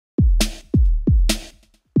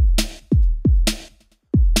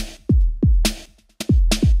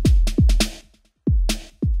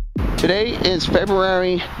Today is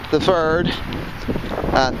February the 3rd,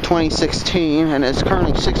 2016, and it's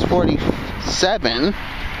currently 6:47.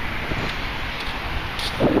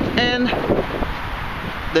 And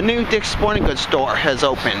the new Dick's Sporting Goods store has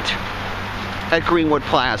opened at Greenwood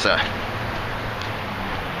Plaza.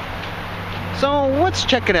 So let's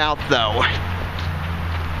check it out, though.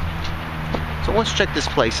 So let's check this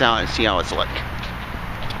place out and see how it's like.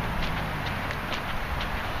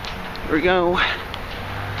 Here we go.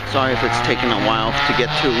 Sorry if it's taking a while to get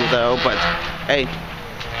to, though, but hey,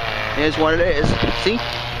 here's what it is. See?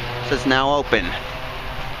 It says now open.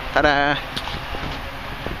 Ta-da!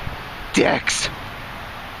 Dick's.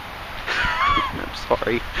 I'm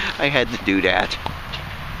sorry, I had to do that.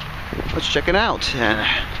 Let's check it out.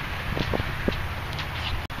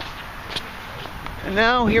 And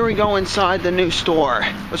now here we go inside the new store.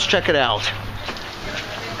 Let's check it out.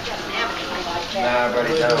 Nah,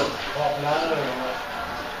 buddy, no.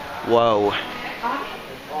 Whoa.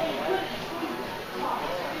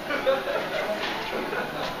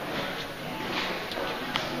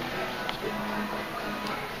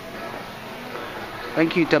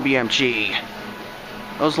 Thank you, WMG.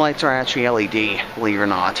 Those lights are actually LED, believe it or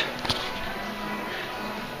not.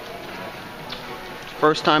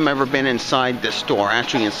 First time I've ever been inside this store,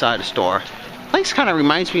 actually inside the store. Place kind of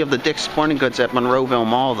reminds me of the Dick's Sporting Goods at Monroeville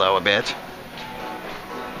Mall, though, a bit.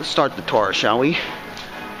 Let's start the tour, shall we?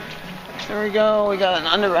 There we go. We got an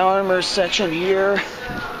Under Armour section here.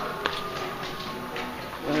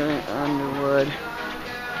 Underwood.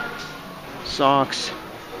 Socks.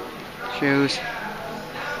 Shoes.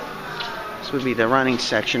 This would be the running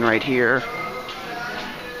section right here.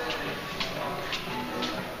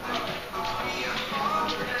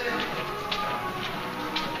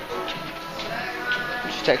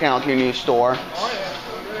 Just check out your new store.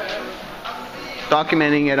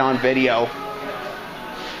 Documenting it on video.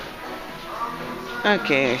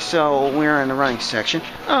 Okay, so we're in the running section.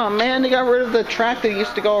 Oh man, they got rid of the track that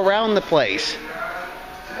used to go around the place.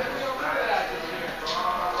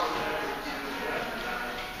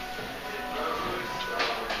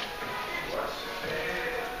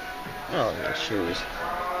 Oh, the shoes.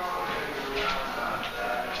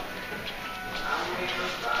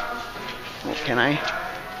 Well, can I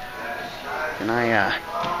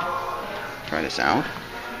try this out?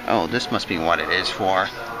 Oh, this must be what it is for.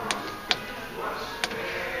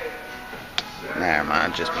 Never mind,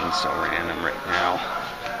 I'm just being so random right now.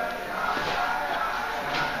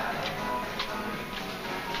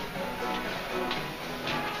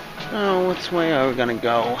 Oh, which way are we gonna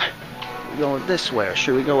go? We go this way, or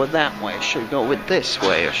should we go that way? Should we go with this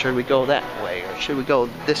way, or should we go that way? Or should we go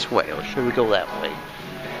this way, or should we go that way?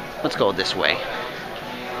 Let's go this way.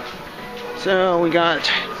 So we got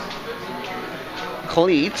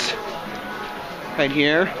cleats right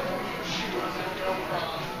here.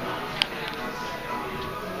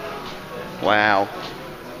 Wow.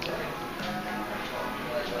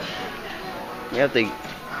 We have the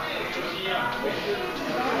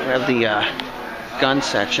gun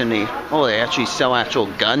section. They actually sell actual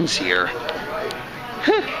guns here.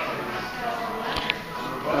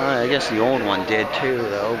 I guess the old one did too,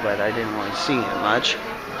 though, but I didn't really see it much.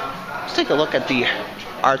 Let's take a look at the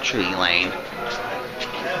archery lane.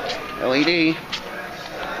 LED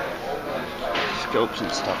scopes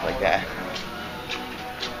and stuff like that.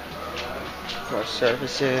 Our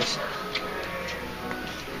services.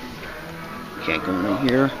 Can't go in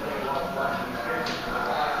here.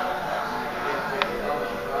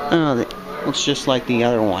 Oh, looks just like the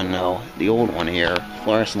other one, though. The old one here.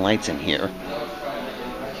 Fluorescent lights in here.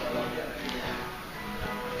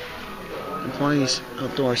 Employees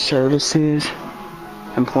outdoor services.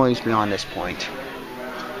 Employees beyond this point.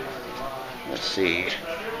 Let's see.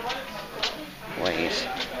 Employees.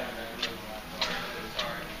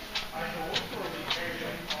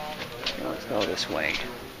 Let's go this way.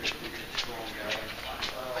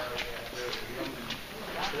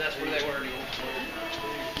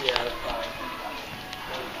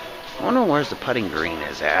 I wonder where's the putting green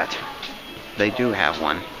is at. They do have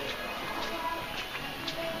one.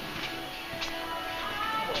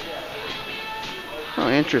 Oh,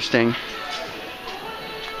 interesting.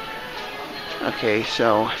 Okay,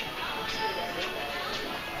 so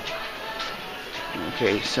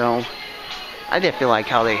I did feel like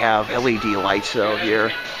how they have LED lights though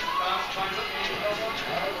here.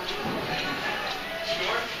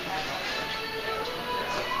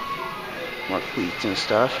 More cleats and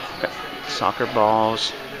stuff. Soccer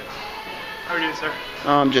balls. How are you doing, sir?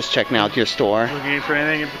 Oh, I'm just checking out your store. Looking for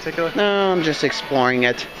anything in particular? No, I'm just exploring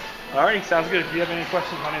it. Alrighty, sounds good. If you have any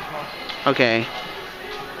questions, my name's Mark. Okay.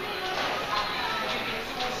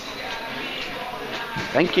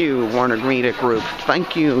 Thank you, Warner Media Group.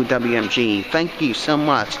 Thank you, WMG. Thank you so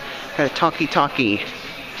much. Got a talkie.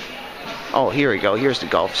 Oh, here we go. Here's the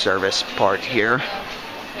golf service part here.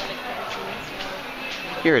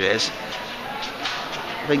 Here it is.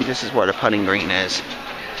 I think this is where the putting green is.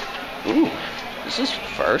 Ooh, this is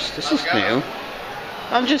first. This is new.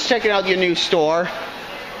 I'm just checking out your new store.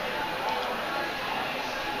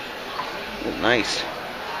 Nice.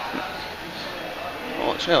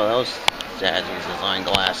 Oh, chill. Those Jazzy's design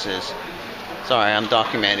glasses. Sorry, I'm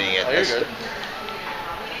documenting it. Oh, you're good.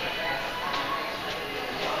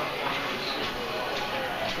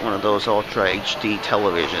 One of those Ultra HD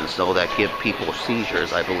televisions, though, that give people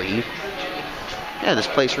seizures, I believe. Yeah, this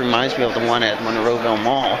place reminds me of the one at Monroeville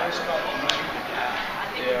Mall.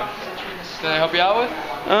 Yeah. Can I help you out with?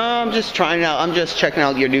 I'm just checking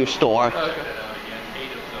out your new store. Oh, okay.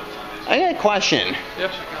 I got a question.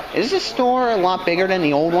 Yep. Is this store a lot bigger than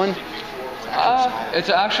the old one? It's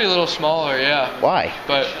actually a little smaller, yeah. Why?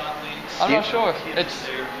 But I'm not sure.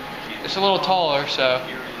 It's a little taller, so.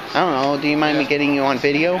 I don't know. Do you mind me getting you on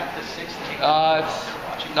video?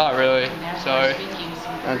 It's not really. Sorry.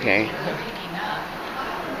 Okay.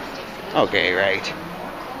 Okay, right.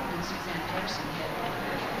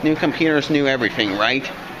 New computers, new everything,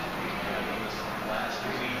 right?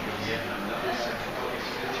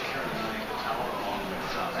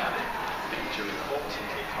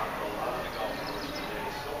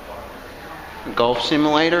 Golf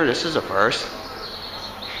simulator, this is a first.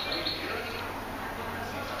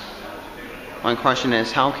 My question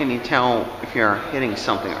is, how can you tell if you're hitting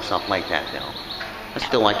something or something like that now? I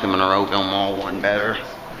still like the Monroeville Mall one better.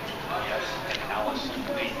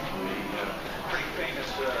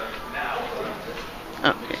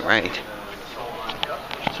 Okay, right.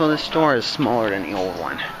 So this store is smaller than the old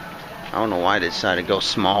one. I don't know why they decided to go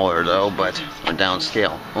smaller though, but or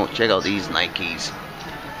downscale. Oh, check out these Nikes.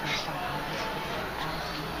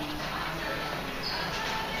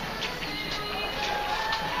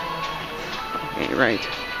 Okay, right.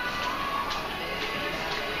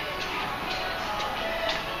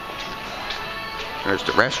 There's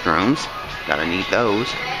the restrooms. Gotta need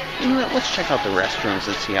those. You know what? Let's check out the restrooms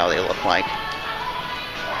and see how they look like.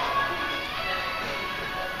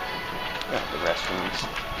 Got the restrooms.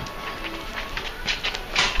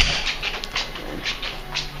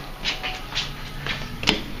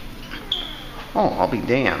 Oh, I'll be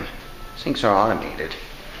damned. Sinks are automated.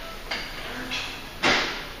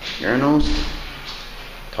 Urinals.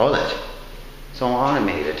 Toilet. It's all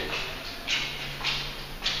automated.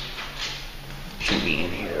 Should be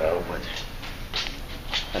in here though, but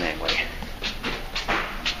anyway.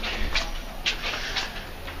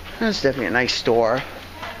 That's definitely a nice store.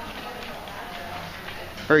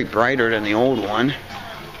 Very brighter than the old one.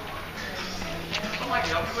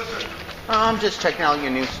 I'm just checking out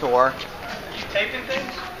your new store. Taping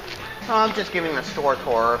things? I'm just giving the store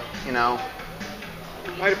tour, you know.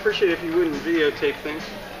 I'd appreciate it if you wouldn't videotape things.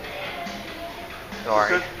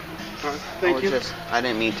 Sorry. Okay. All right. Thank you. I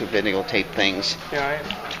didn't mean to videotape things. Yeah,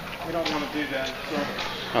 we don't want to do that. So.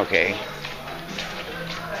 Okay.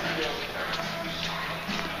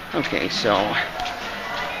 Okay, so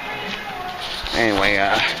anyway,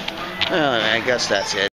 I guess that's it.